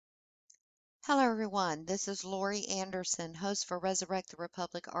Hello, everyone. This is Lorri Anderson, host for Resurrect the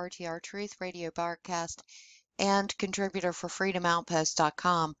Republic RTR Truth Radio broadcast and contributor for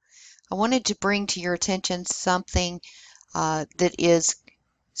FreedomOutpost.com. I wanted to bring to your attention something that is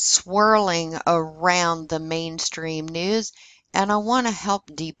swirling around the mainstream news, and I want to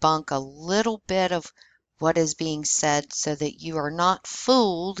help debunk a little bit of what is being said so that you are not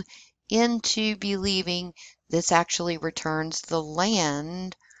fooled into believing this actually returns the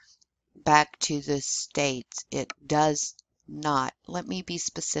land back to the states. It does not. Let me be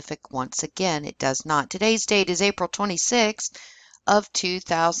specific once again. It does not. Today's date is April 26th of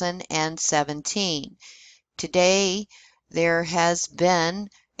 2017. Today there has been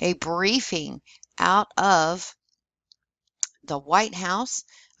a briefing out of the White House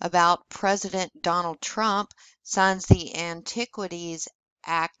about President Donald Trump signs the Antiquities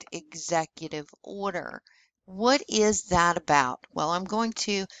Act executive order. What is that about? Well, I'm going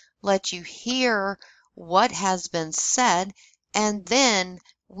to let you hear what has been said, and then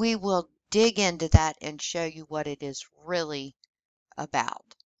we will dig into that and show you what it is really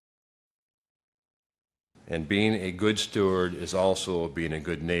about. And being a good steward is also being a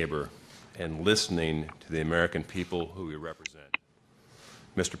good neighbor and listening to the American people who we represent.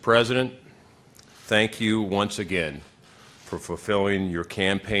 Mr. President, thank you once again for fulfilling your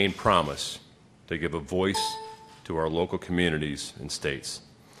campaign promise to give a voice to our local communities and states.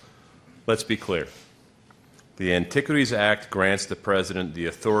 Let's be clear. The Antiquities Act grants the President the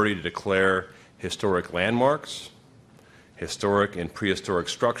authority to declare historic landmarks, historic and prehistoric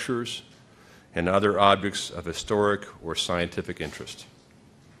structures, and other objects of historic or scientific interest.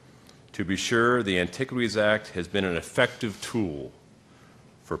 To be sure, the Antiquities Act has been an effective tool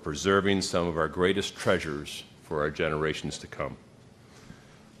for preserving some of our greatest treasures for our generations to come.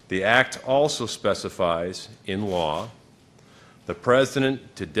 The Act also specifies in law the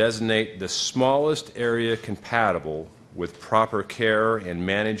President to designate the smallest area compatible with proper care and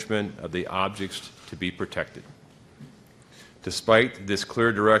management of the objects to be protected. Despite this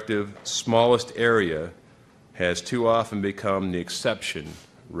clear directive, smallest area has too often become the exception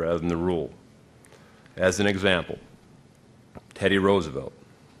rather than the rule. As an example, Teddy Roosevelt,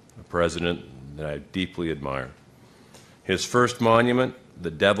 a president that I deeply admire. His first monument,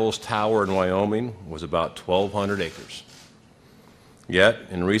 the Devil's Tower in Wyoming, was about 1,200 acres. Yet,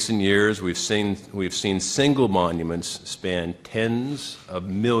 in recent years, we've seen single monuments span tens of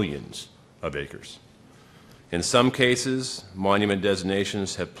millions of acres. In some cases, monument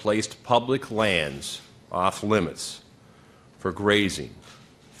designations have placed public lands off limits for grazing,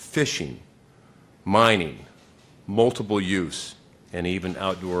 fishing, mining, multiple use, and even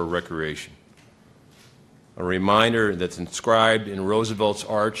outdoor recreation. A reminder that's inscribed in Roosevelt's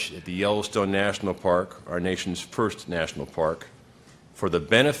Arch at the Yellowstone National Park, our nation's first national park, for the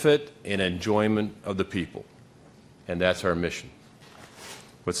benefit and enjoyment of the people. And that's our mission.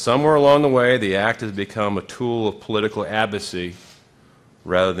 But somewhere along the way, the Act has become a tool of political advocacy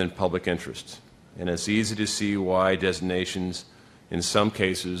rather than public interest. And it's easy to see why designations in some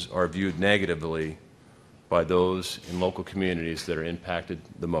cases are viewed negatively by those in local communities that are impacted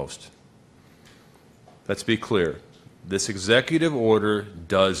the most. Let's be clear. This executive order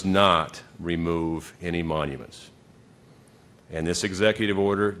does not remove any monuments. And this executive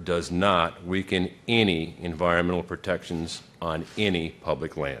order does not weaken any environmental protections on any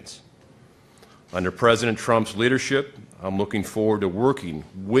public lands. Under President Trump's leadership, I'm looking forward to working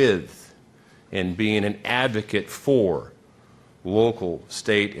with and being an advocate for local,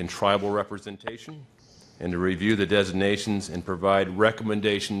 state, and tribal representation, and to review the designations and provide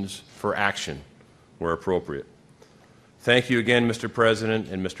recommendations for action where appropriate. Thank you again, Mr. President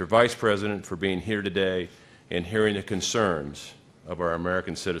and Mr. Vice President, for being here today and hearing the concerns of our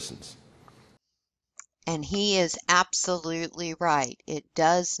American citizens. And he is absolutely right. It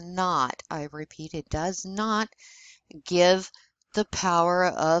does not, I repeat, it does not give the power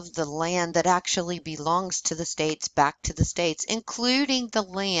of the land that actually belongs to the states back to the states, including the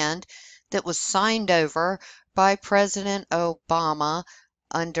land that was signed over by President Obama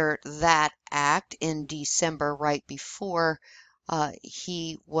under that act in December, right before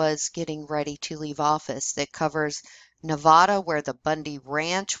he was getting ready to leave office, that covers Nevada, where the Bundy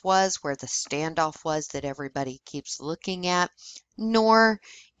Ranch was, where the standoff was that everybody keeps looking at, nor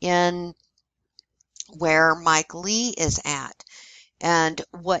in where Mike Lee is at. And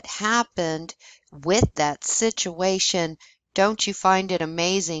what happened with that situation, don't you find it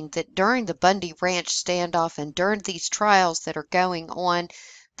amazing that during the Bundy Ranch standoff and during these trials that are going on,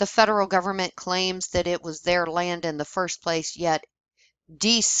 the federal government claims that it was their land in the first place, yet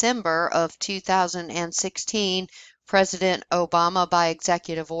December of 2016, President Obama, by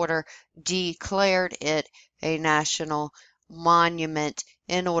executive order, declared it a national monument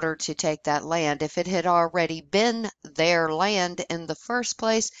in order to take that land. If it had already been their land in the first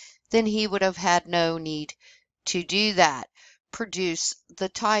place, then he would have had no need to do that. Produce the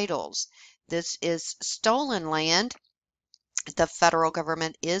titles. This is stolen land. The federal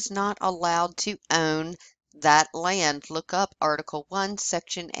government is not allowed to own that land. Look up Article 1,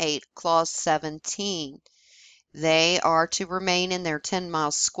 Section 8, Clause 17. They are to remain in their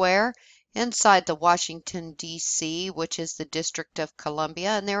 10-mile square inside the Washington, D.C., which is the District of Columbia,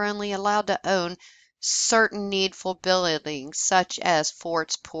 and they're only allowed to own certain needful buildings, such as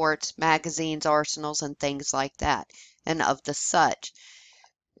forts, ports, magazines, arsenals, and things like that, and of the such.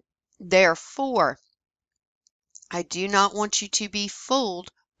 Therefore, I do not want you to be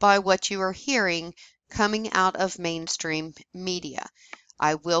fooled by what you are hearing coming out of mainstream media.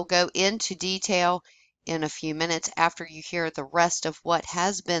 I will go into detail in a few minutes after you hear the rest of what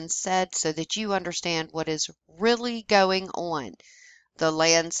has been said so that you understand what is really going on. The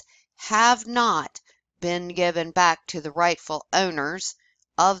lands have not been given back to the rightful owners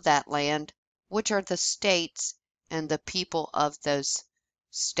of that land, which are the states and the people of those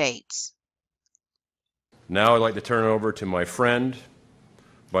states. Now I'd like to turn it over to my friend,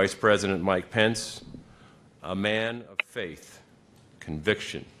 Vice President Mike Pence, a man of faith,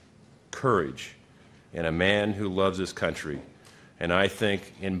 conviction, courage, and a man who loves his country, and I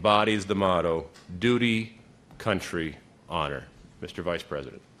think embodies the motto, duty, country, honor. Mr. Vice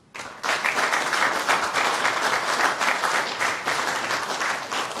President.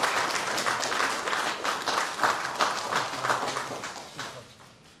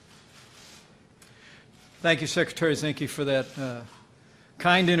 Thank you, Secretary Zinke, for that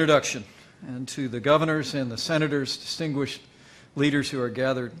kind introduction, and to the governors and the senators, distinguished leaders who are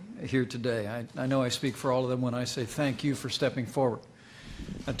gathered here today. I know I speak for all of them when I say thank you for stepping forward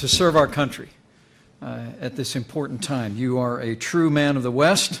to serve our country at this important time. You are a true man of the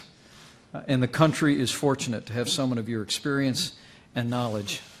West, and the country is fortunate to have someone of your experience and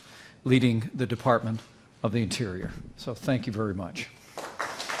knowledge leading the Department of the Interior. So thank you very much.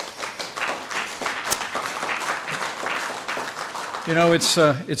 You know, it's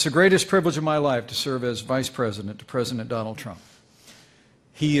the greatest privilege of my life to serve as Vice President to President Donald Trump.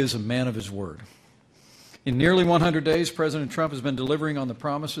 He is a man of his word. In nearly 100 days, President Trump has been delivering on the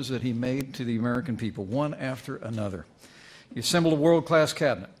promises that he made to the American people, one after another. He assembled a world-class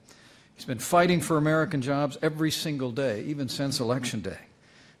cabinet. He's been fighting for American jobs every single day, even since Election Day.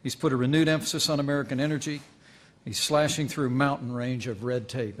 He's put a renewed emphasis on American energy. He's slashing through a mountain range of red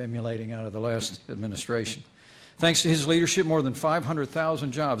tape emulating out of the last administration. Thanks to his leadership, more than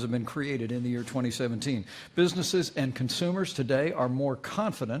 500,000 jobs have been created in the year 2017. Businesses and consumers today are more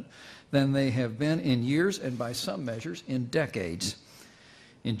confident than they have been in years and, by some measures, in decades.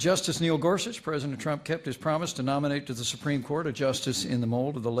 In Justice Neil Gorsuch, President Trump kept his promise to nominate to the Supreme Court a justice in the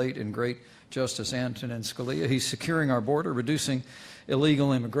mold of the late and great Justice Antonin Scalia. He's securing our border, reducing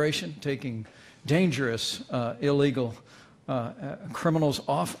illegal immigration, taking dangerous illegal criminals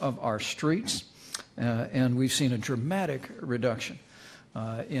off of our streets. And we've seen a dramatic reduction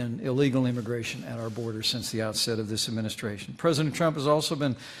in illegal immigration at our borders since the outset of this administration. President Trump has also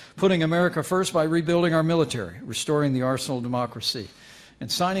been putting America first by rebuilding our military, restoring the arsenal of democracy,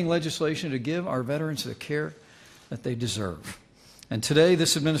 and signing legislation to give our veterans the care that they deserve. And today,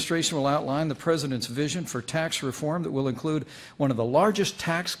 this administration will outline the President's vision for tax reform that will include one of the largest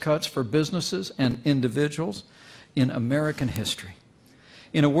tax cuts for businesses and individuals in American history.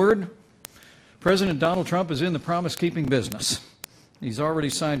 In a word, President Donald Trump is in the promise-keeping business. He's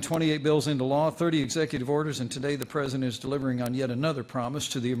already signed 28 bills into law, 30 executive orders, and today the President is delivering on yet another promise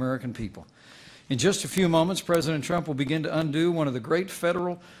to the American people. In just a few moments, President Trump will begin to undo one of the great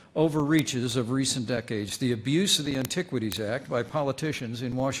federal overreaches of recent decades, the abuse of the Antiquities Act by politicians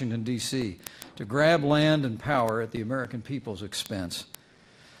in Washington, D.C., to grab land and power at the American people's expense.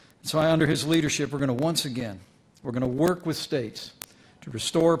 So under his leadership, we're going to work with states to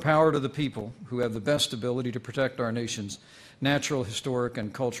restore power to the people who have the best ability to protect our nation's natural, historic,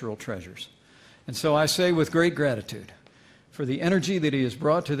 and cultural treasures. And so I say with great gratitude for the energy that he has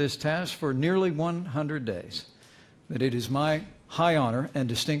brought to this task for nearly 100 days, that it is my high honor and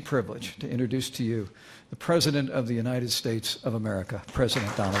distinct privilege to introduce to you the President of the United States of America,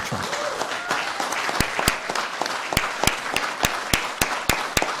 President Donald Trump.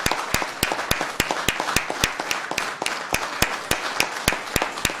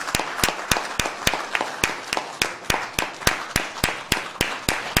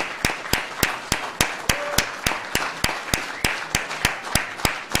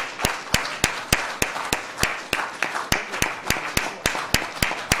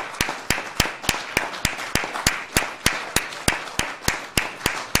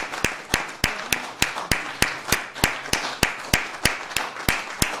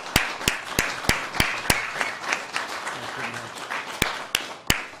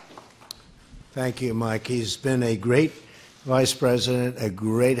 Thank you, Mike. He's been a great vice president, a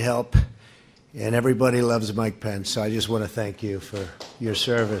great help, and everybody loves Mike Pence. So I just want to thank you for your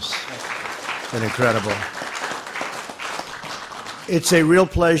service. It's been incredible. It's a real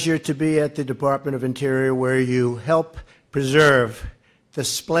pleasure to be at the Department of Interior, where you help preserve the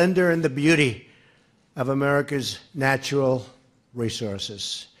splendor and the beauty of America's natural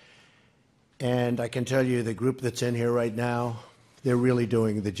resources. And I can tell you, the group that's in here right now, they're really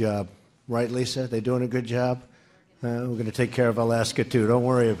doing the job. Right, Lisa? They're doing a good job? We're going to take care of Alaska, too. Don't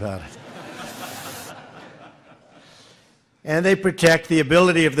worry about it. And they protect the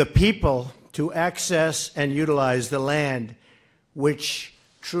ability of the people to access and utilize the land which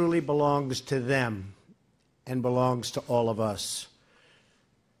truly belongs to them and belongs to all of us.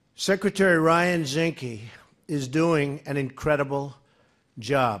 Secretary Ryan Zinke is doing an incredible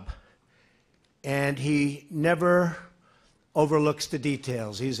job, and he never overlooks the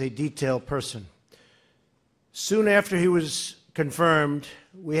details. He's a detail person. Soon after he was confirmed,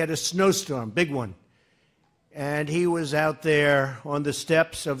 we had a snowstorm, big one, and he was out there on the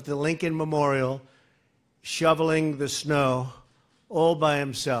steps of the Lincoln Memorial shoveling the snow all by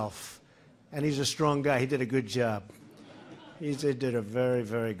himself. And he's a strong guy. He did a good job. He did a very,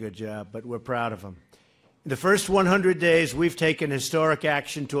 very good job, but we're proud of him. In the first 100 days, we've taken historic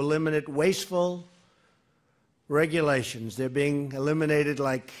action to eliminate wasteful regulations. They're being eliminated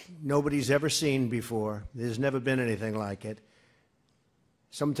like nobody's ever seen before. There's never been anything like it.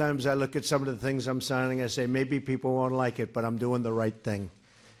 Sometimes I look at some of the things I'm signing, I say, maybe people won't like it, but I'm doing the right thing.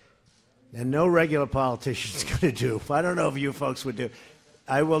 And no regular politician's going to do. I don't know if you folks would do.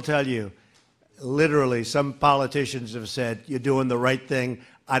 I will tell you, literally, some politicians have said, you're doing the right thing.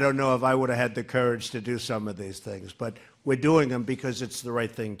 I don't know if I would have had the courage to do some of these things, but we're doing them because it's the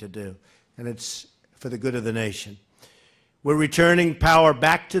right thing to do, and it's for the good of the nation. We're returning power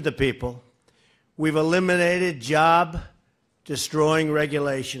back to the people. We've eliminated job-destroying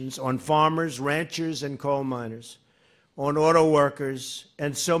regulations on farmers, ranchers, and coal miners, on auto workers,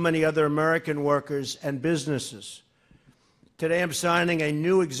 and so many other American workers and businesses. Today, I'm signing a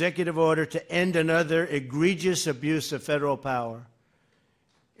new executive order to end another egregious abuse of federal power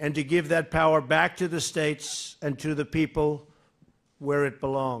and to give that power back to the states and to the people where it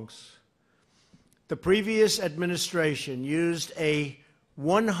belongs. The previous administration used a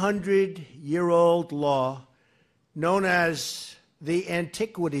 100-year-old law known as the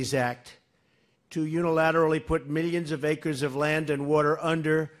Antiquities Act to unilaterally put millions of acres of land and water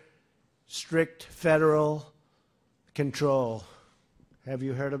under strict federal control. Have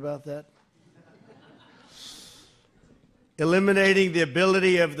you heard about that? Eliminating the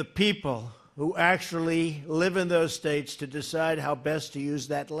ability of the people who actually live in those states to decide how best to use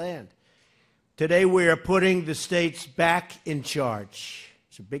that land. Today we are putting the states back in charge.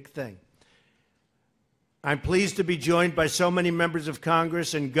 It's a big thing. I'm pleased to be joined by so many members of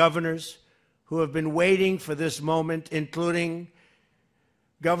Congress and governors who have been waiting for this moment, including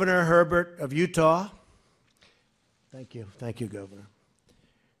Governor Herbert of Utah. Thank you. Thank you, Governor.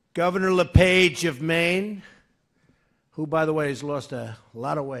 Governor LePage of Maine, who, by the way, has lost a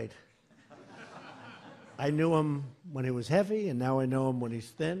lot of weight. I knew him when he was heavy, and now I know him when he's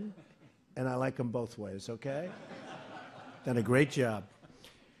thin, and I like him both ways, okay? Done a great job.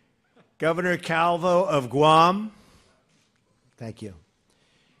 Governor Calvo of Guam. Thank you.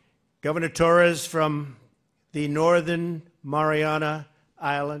 Governor Torres from the Northern Mariana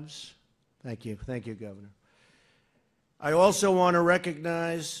Islands. Thank you. Thank you, Governor. I also want to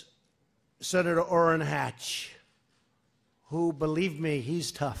recognize Senator Orrin Hatch, who, believe me,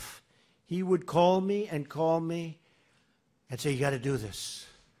 he's tough. He would call me and say, you got to do this.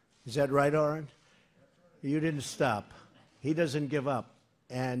 Is that right, Orrin? You didn't stop. He doesn't give up.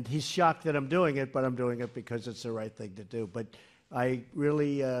 And he's shocked that I'm doing it, but I'm doing it because it's the right thing to do. But I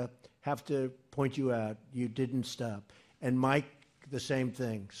really have to point you out. You didn't stop. And Mike, the same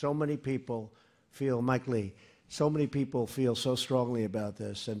thing. So many people feel, Mike Lee, so many people feel so strongly about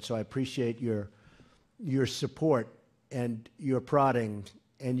this. And so I appreciate your support and your prodding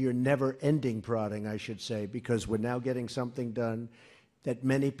and your never-ending prodding, I should say, because we're now getting something done that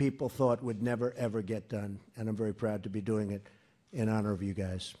many people thought would never, ever get done. And I'm very proud to be doing it in honor of you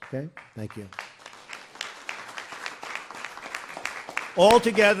guys. Okay? Thank you.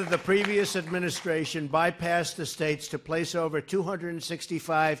 Altogether, the previous administration bypassed the states to place over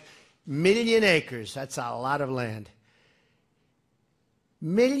 265 million acres. That's a lot of land.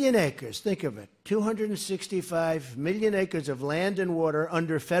 Million acres, think of it. 265 million acres of land and water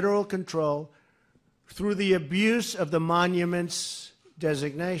under federal control through the abuse of the monuments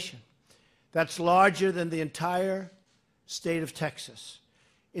designation. That's larger than the entire state of Texas.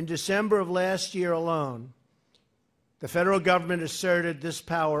 In December of last year alone, the federal government asserted this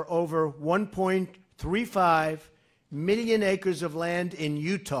power over 1.35 million acres of land in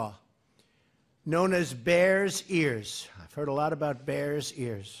Utah, known as Bears Ears. I've heard a lot about Bears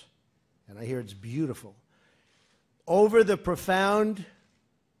Ears, and I hear it's beautiful. Over the profound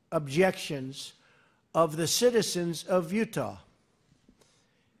objections of the citizens of Utah.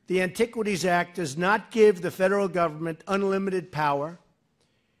 The Antiquities Act does not give the federal government unlimited power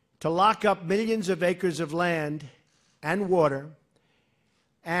to lock up millions of acres of land and water,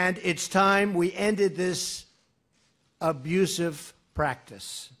 and it's time we ended this abusive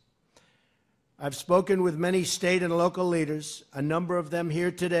practice. I've spoken with many state and local leaders, a number of them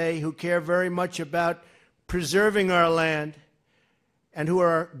here today, who care very much about preserving our land and who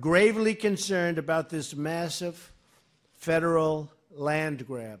are gravely concerned about this massive federal land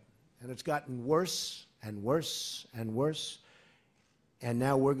grab. And it's gotten worse and worse and worse, and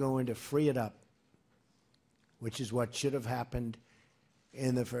now we're going to free it up, which is what should have happened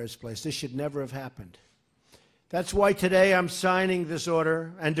in the first place. This should never have happened. That's why today I'm signing this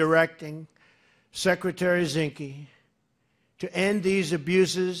order and directing Secretary Zinke to end these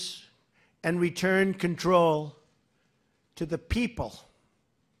abuses and return control to the people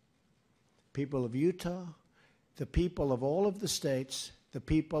of Utah, the people of all of the states, the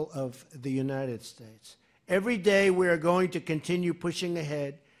people of the United States. Every day we are going to continue pushing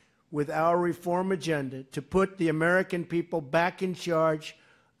ahead with our reform agenda to put the American people back in charge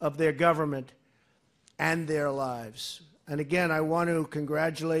of their government and their lives. And again, I want to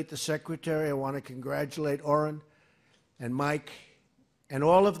congratulate the Secretary. I want to congratulate Orrin and Mike and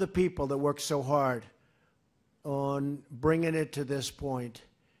all of the people that worked so hard on bringing it to this point.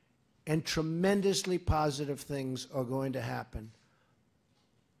 And tremendously positive things are going to happen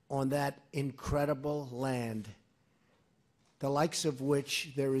on that incredible land, the likes of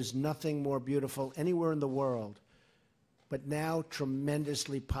which there is nothing more beautiful anywhere in the world. But now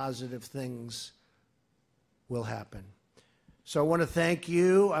tremendously positive things will happen. So I want to thank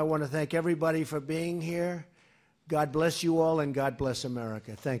you. I want to thank everybody for being here. God bless you all, and God bless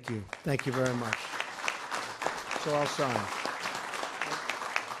America. Thank you. Thank you very much. So I'll sign.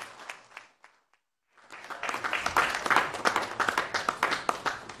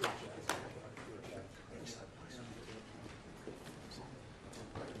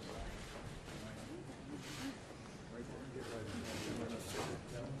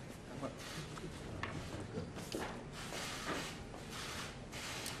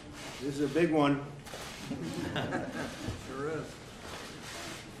 This is a big one. Sure is.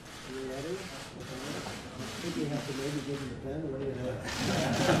 You ready? I think you have to maybe give him the pen. What do you have?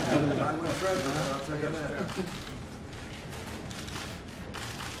 I'm with President, I'll tell you that.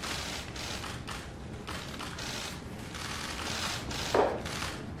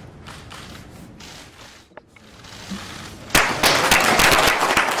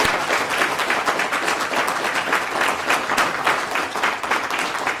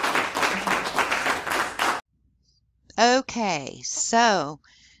 Okay, so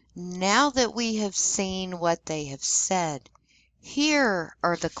now that we have seen what they have said, here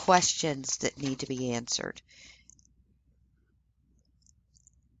are the questions that need to be answered.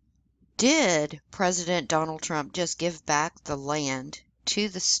 Did President Donald Trump just give back the land to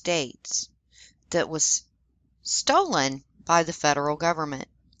the states that was stolen by the federal government?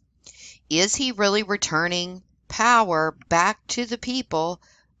 Is he really returning power back to the people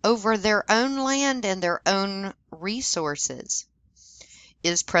over their own land and their own resources?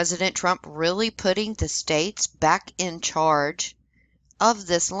 Is President Trump really putting the states back in charge of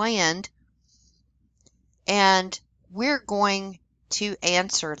this land? And we're going to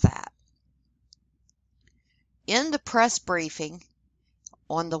answer that. In the press briefing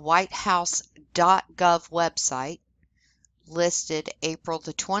on the whitehouse.gov website, listed April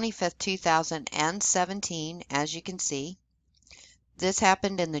the 25th, 2017, as you can see, this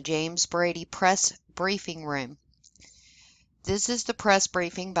happened in the James Brady press briefing room. This is the press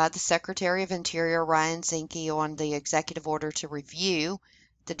briefing by the Secretary of Interior, Ryan Zinke, on the executive order to review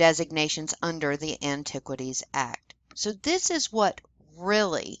the designations under the Antiquities Act. So this is what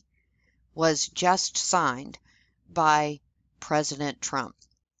really was just signed by President Trump.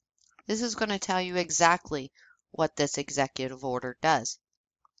 This is going to tell you exactly what this executive order does.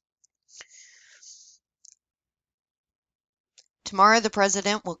 Tomorrow, the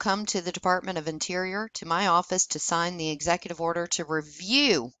President will come to the Department of Interior, to my office, to sign the executive order to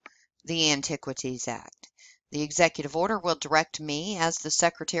review the Antiquities Act. The executive order will direct me, as the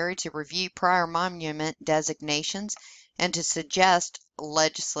Secretary, to review prior monument designations and to suggest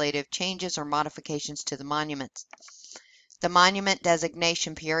legislative changes or modifications to the monuments. The monument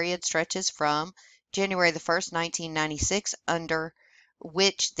designation period stretches from January the 1st, 1996, under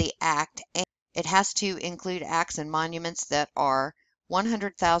which the act, it has to include acts and monuments that are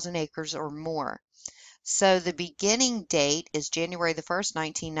 100,000 acres or more. So the beginning date is January the 1st,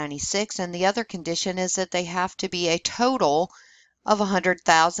 1996, and the other condition is that they have to be a total of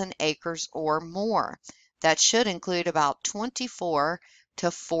 100,000 acres or more. That should include about 24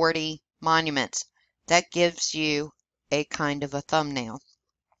 to 40 monuments. That gives you a kind of a thumbnail.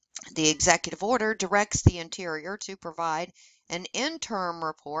 The executive order directs the Interior to provide an interim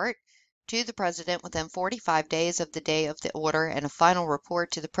report to the President within 45 days of the day of the order and a final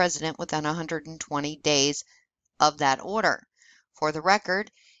report to the President within 120 days of that order. For the record,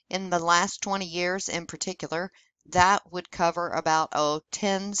 in the last 20 years in particular, that would cover about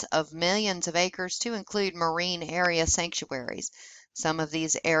tens of millions of acres to include marine area sanctuaries. Some of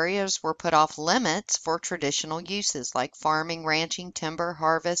these areas were put off limits for traditional uses like farming, ranching, timber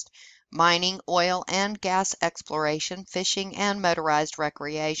harvest, mining, oil and gas exploration, fishing, and motorized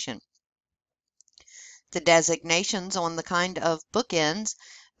recreation. The designations on the kind of bookends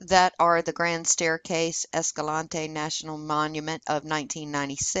that are the Grand Staircase Escalante National Monument of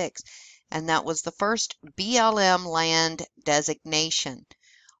 1996, and that was the first BLM land designation,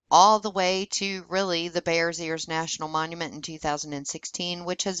 all the way to really the Bears Ears National Monument in 2016,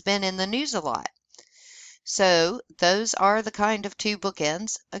 which has been in the news a lot. So those are the kind of two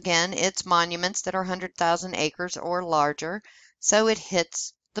bookends. Again, it's monuments that are 100,000 acres or larger, so it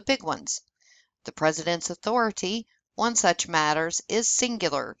hits the big ones. The President's authority on such matters is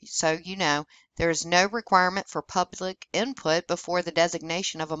singular, so you know there is no requirement for public input before the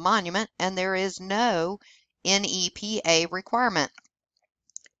designation of a monument, and there is no NEPA requirement.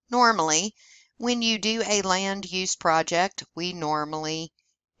 Normally, when you do a land use project, we normally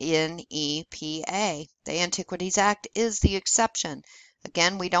NEPA. The Antiquities Act is the exception.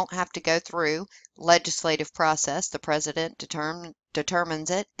 Again, we don't have to go through legislative process. The President determines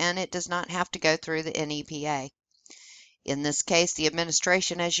it, and it does not have to go through the NEPA. In this case, the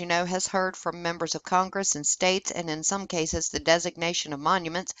administration, as you know, has heard from members of Congress and states, and in some cases, the designation of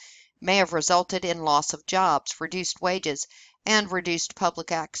monuments may have resulted in loss of jobs, reduced wages, and reduced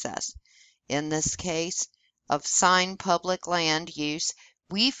public access. In this case of signed public land use,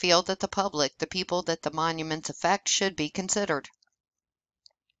 we feel that the public, the people that the monuments affect, should be considered.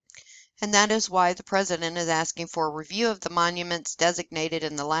 And that is why the President is asking for a review of the monuments designated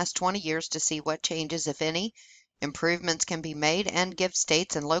in the last 20 years to see what changes, if any, improvements can be made and give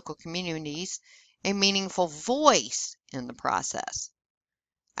states and local communities a meaningful voice in the process.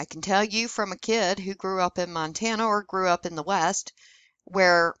 I can tell you from a kid who grew up in Montana or grew up in the West,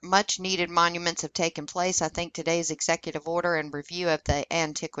 where much needed monuments have taken place, I think today's executive order and review of the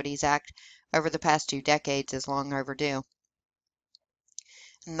Antiquities Act over the past 2 decades is long overdue.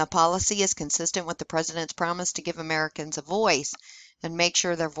 And the policy is consistent with the President's promise to give Americans a voice and make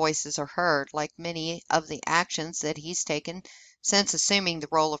sure their voices are heard, like many of the actions that he's taken since assuming the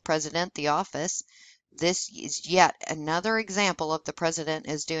role of President, the office. This is yet another example of the President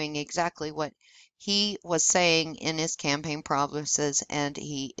is doing exactly what he was saying in his campaign promises, and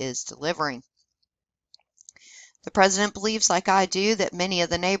he is delivering. The President believes, like I do, that many of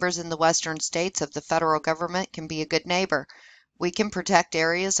the neighbors in the western states of the federal government can be a good neighbor. We can protect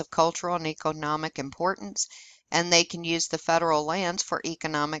areas of cultural and economic importance, and they can use the federal lands for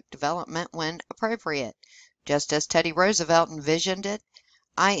economic development when appropriate. Just as Teddy Roosevelt envisioned it,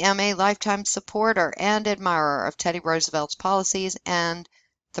 I am a lifetime supporter and admirer of Teddy Roosevelt's policies, and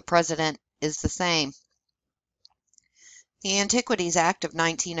the President is the same. The Antiquities Act of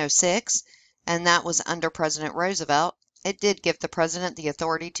 1906, and that was under President Roosevelt, it did give the President the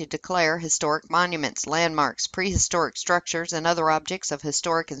authority to declare historic monuments, landmarks, prehistoric structures, and other objects of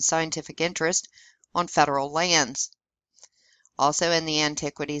historic and scientific interest on federal lands. Also in the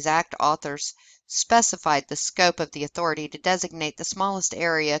Antiquities Act, authors specified the scope of the authority to designate the smallest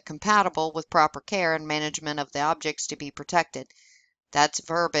area compatible with proper care and management of the objects to be protected. That's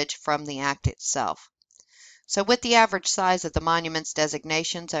verbiage from the Act itself. So with the average size of the monuments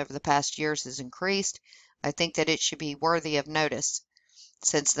designations over the past years has increased, I think that it should be worthy of notice.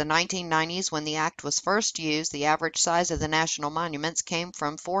 Since the 1990s, when the Act was first used, the average size of the national monuments came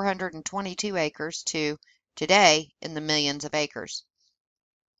from 422 acres to today in the millions of acres.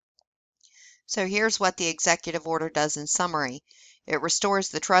 So here's what the executive order does in summary. It restores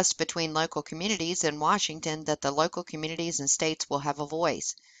the trust between local communities in Washington that the local communities and states will have a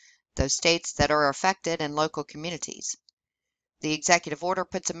voice, those states that are affected and local communities. The executive order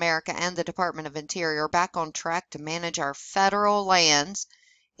puts America and the Department of Interior back on track to manage our federal lands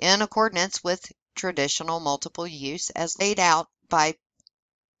in accordance with traditional multiple use as laid out by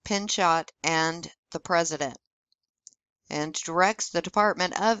Pinchot and the President, and directs the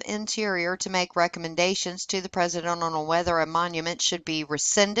Department of Interior to make recommendations to the President on whether a monument should be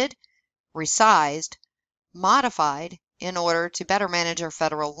rescinded, resized, modified in order to better manage our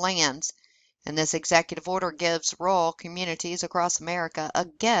federal lands. And this executive order gives rural communities across America,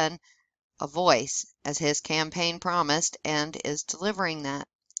 again, a voice, as his campaign promised, and is delivering that.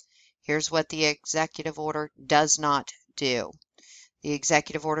 Here's what the executive order does not do. The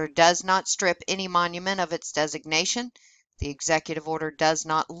executive order does not strip any monument of its designation. The executive order does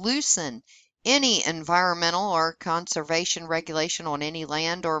not loosen any environmental or conservation regulation on any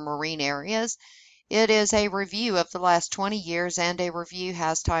land or marine areas. It is a review of the last 20 years, and a review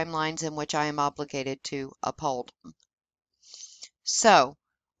has timelines in which I am obligated to uphold. So,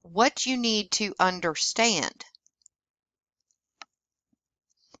 what you need to understand,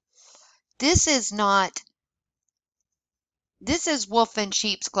 this is wolf in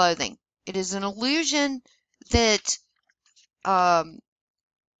sheep's clothing. It is an illusion that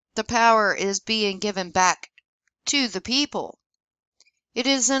the power is being given back to the people. It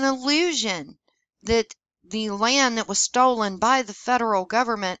is an illusion that the land that was stolen by the federal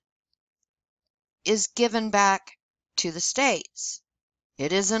government is given back to the states.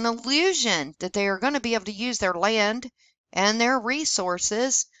 It is an illusion that they are going to be able to use their land and their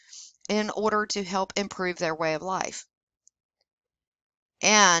resources in order to help improve their way of life.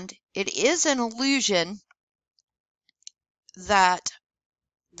 And it is an illusion that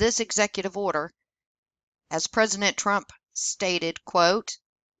this executive order, as President Trump stated, quote,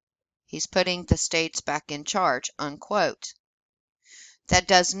 he's putting the states back in charge, unquote. That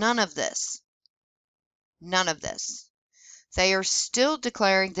does none of this. None of this. They are still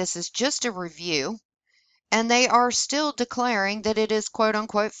declaring this is just a review, and they are still declaring that it is, quote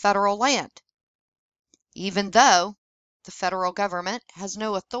unquote, federal land, even though the federal government has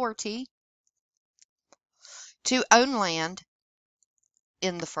no authority to own land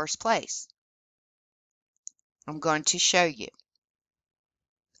in the first place. I'm going to show you.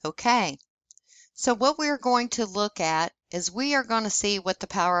 Okay, so what we're going to look at is we are going to see what the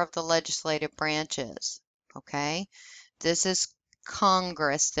power of the legislative branch is. Okay, this is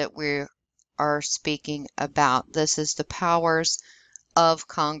Congress that we are speaking about. This is the powers of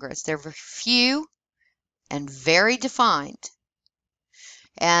Congress. They're few and very defined.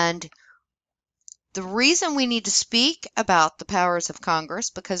 And the reason we need to speak about the powers of Congress,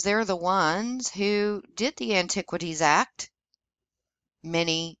 because they're the ones who did the Antiquities Act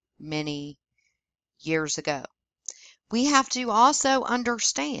many, many years ago. We have to also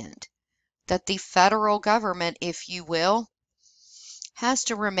understand that the federal government, if you will, has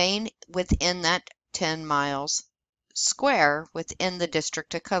to remain within that 10 miles square within the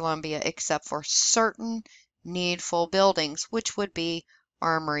District of Columbia, except for certain needful buildings, which would be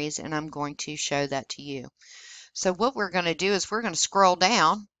armories, and I'm going to show that to you. So what we're going to do is we're going to scroll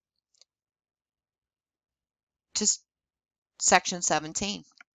down to Section 17.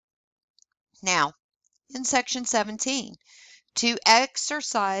 Now, in Section 17, to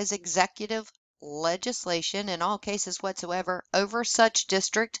exercise executive legislation in all cases whatsoever over such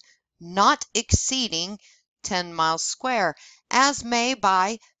district not exceeding 10 miles square, as may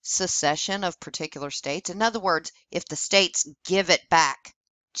by secession of particular states. In other words, if the states give it back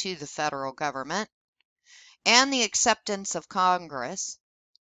to the federal government and the acceptance of Congress,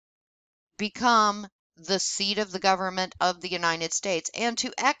 become the seat of the government of the United States, and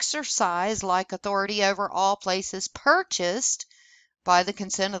to exercise like authority over all places purchased by the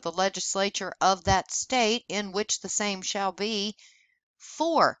consent of the legislature of that state in which the same shall be,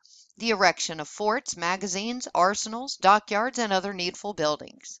 for the erection of forts, magazines, arsenals, dockyards, and other needful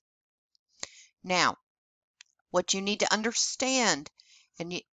buildings. Now, what you need to understand,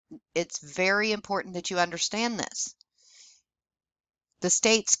 and it's very important that you understand this, the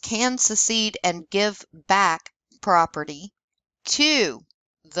states can secede and give back property to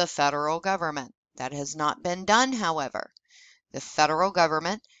the federal government. That has not been done, however. The federal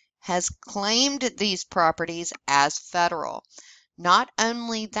government has claimed these properties as federal. Not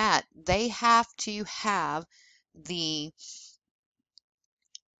only that, they have to have the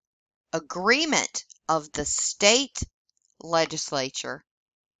agreement of the state legislature,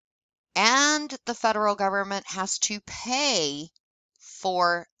 and the federal government has to pay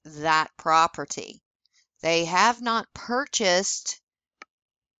for that property. They have not purchased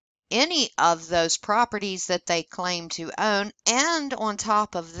any of those properties that they claim to own, and on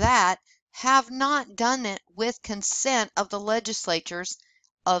top of that, have not done it with consent of the legislatures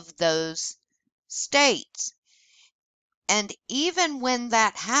of those states. And even when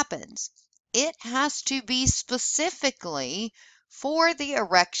that happens, it has to be specifically for the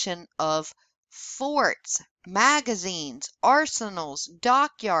erection of forts, magazines, arsenals,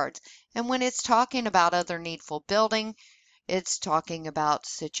 dockyards. And when it's talking about other needful building, it's talking about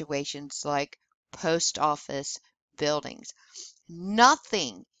situations like post office buildings.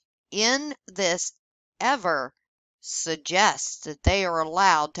 Nothing in this ever suggests that they are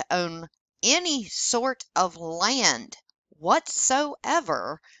allowed to own any sort of land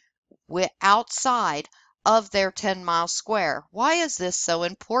whatsoever outside of their 10-mile square. Why is this so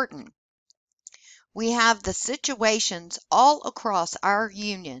important? We have the situations all across our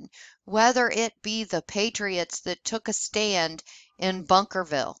union, whether it be the patriots that took a stand in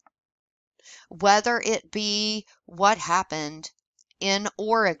Bunkerville, whether it be what happened in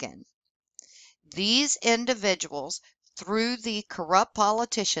Oregon. These individuals, through the corrupt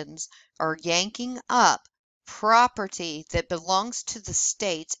politicians, are yanking up property that belongs to the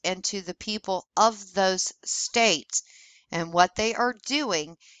states and to the people of those states. And what they are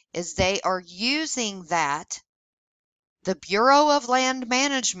doing is they are using that, the Bureau of Land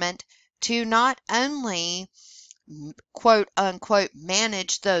Management, to not only quote unquote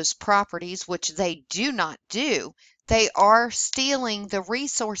manage those properties, which they do not do, they are stealing the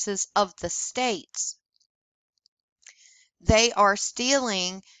resources of the states. They are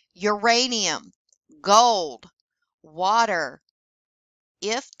stealing uranium, gold, water.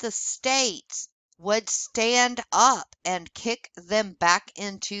 If the states would stand up and kick them back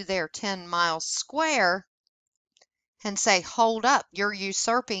into their 10-mile square and say, hold up, you're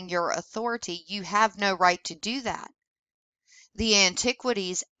usurping your authority. You have no right to do that. The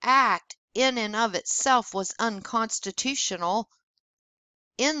Antiquities Act in and of itself was unconstitutional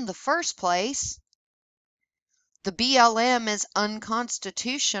in the first place. The BLM is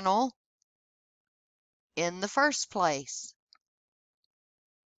unconstitutional in the first place.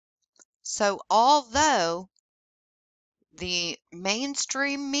 So although the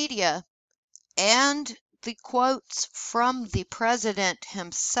mainstream media and the quotes from the president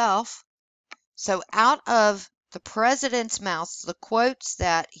himself, so out of the president's mouth, the quotes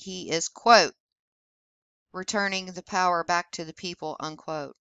that he is, quote, returning the power back to the people,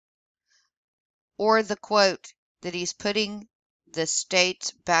 unquote, or the quote that he's putting the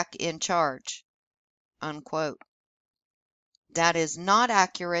states back in charge, unquote. That is not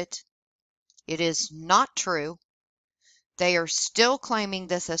accurate. It is not true. They are still claiming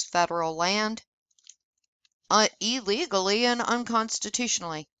this as federal land, illegally and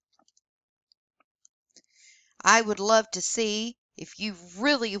unconstitutionally. I would love to see, if you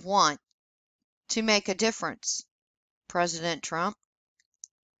really want to make a difference, President Trump,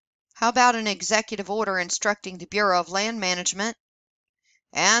 how about an executive order instructing the Bureau of Land Management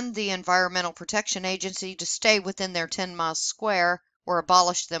and the Environmental Protection Agency to stay within their 10-mile square or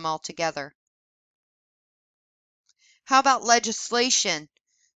abolish them altogether? How about legislation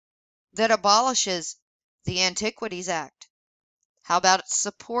that abolishes the Antiquities Act? How about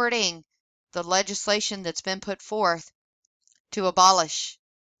supporting the legislation that's been put forth to abolish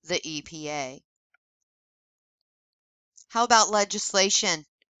the EPA? How about legislation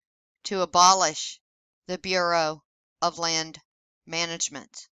to abolish the Bureau of Land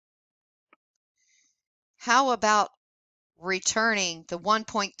Management? How about returning the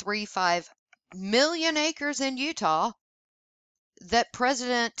 1.35 million acres in Utah that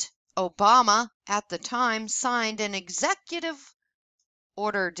President Obama at the time signed an executive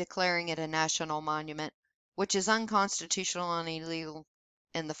order declaring it a national monument, which is unconstitutional and illegal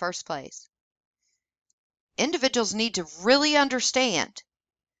in the first place? Individuals need to really understand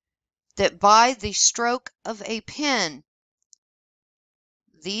that by the stroke of a pen,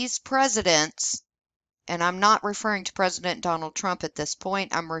 these presidents, and I'm not referring to President Donald Trump at this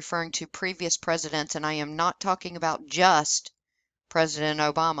point, I'm referring to previous presidents, and I am not talking about just President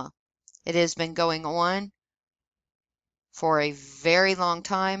Obama. It has been going on for a very long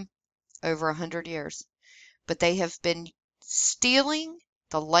time, over 100 years. But they have been stealing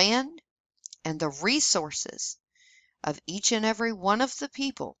the land and the resources of each and every one of the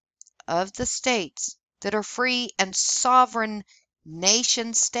people of the states that are free and sovereign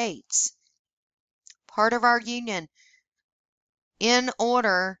nation states, part of our union, in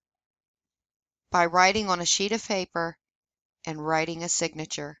order by writing on a sheet of paper and writing a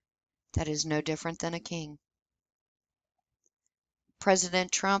signature that is no different than a king.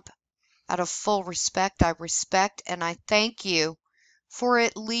 President Trump, out of full respect, I respect and I thank you for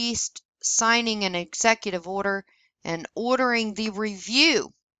at least signing an executive order and ordering the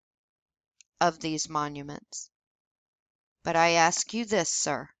review of these monuments. But I ask you this,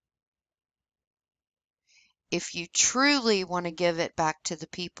 sir. if you truly want to give it back to the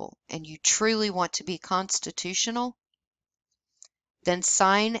people and you truly want to be constitutional, then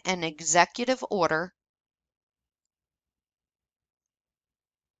sign an executive order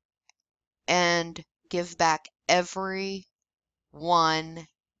and give back every one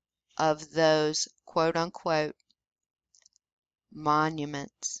of those quote unquote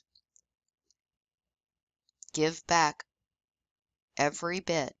monuments. Give back every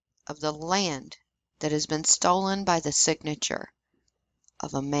bit of the land that has been stolen by the signature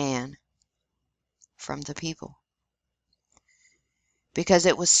of a man from the people. Because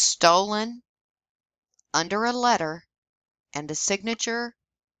it was stolen under a letter and a signature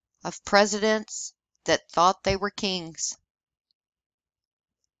of presidents that thought they were kings.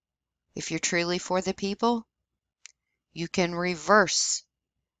 If you're truly for the people, you can reverse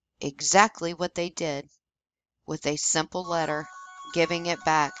exactly what they did with a simple letter giving it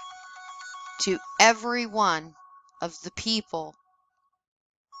back to every one of the people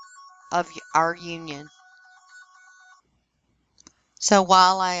of our union. So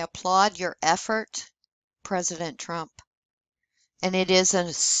while I applaud your effort, President Trump, and it is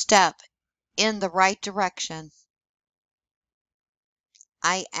a step in the right direction,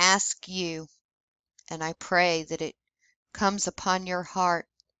 I ask you and I pray that it comes upon your heart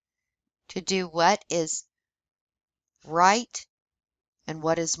to do what is right and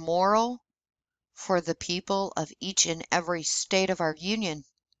what is moral for the people of each and every state of our union.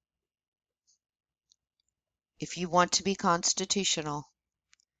 If you want to be constitutional,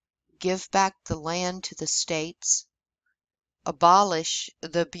 give back the land to the states, abolish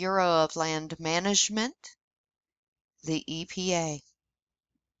the Bureau of Land Management, the EPA.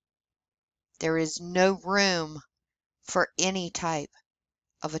 There is no room for any type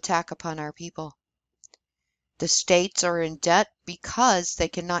of attack upon our people. The states are in debt because they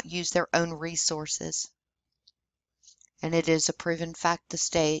cannot use their own resources. And it is a proven fact the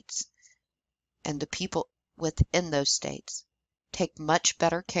states and the people within those states take much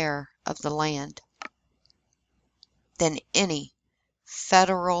better care of the land than any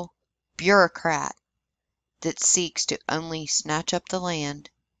federal bureaucrat that seeks to only snatch up the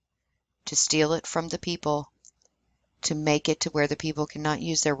land, to steal it from the people, to make it to where the people cannot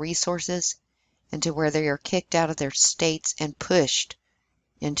use their resources, and to where they are kicked out of their states and pushed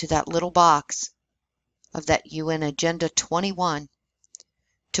into that little box of that UN Agenda 21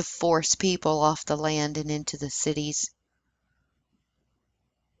 to force people off the land and into the cities.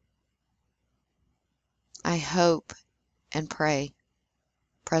 I hope and pray,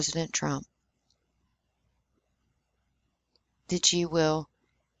 President Trump, that you will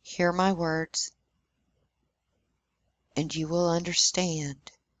hear my words and you will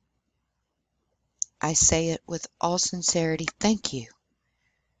understand. I say it with all sincerity. Thank you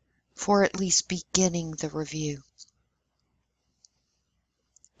for at least beginning the review.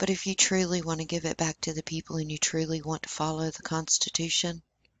 But if you truly want to give it back to the people and you truly want to follow the Constitution,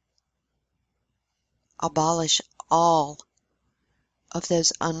 abolish all of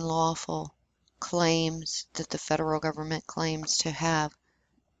those unlawful claims that the federal government claims to have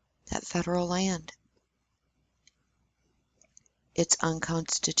that federal land. It's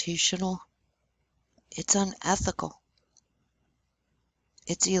unconstitutional. It's unethical.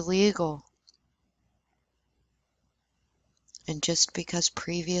 It's illegal. And just because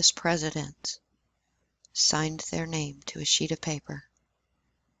previous presidents signed their name to a sheet of paper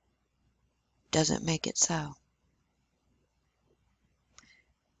doesn't make it so.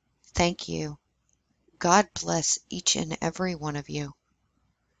 Thank you. God bless each and every one of you.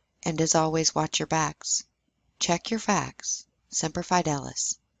 And as always, watch your backs. Check your facts. Semper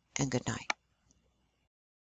Fidelis, and good night.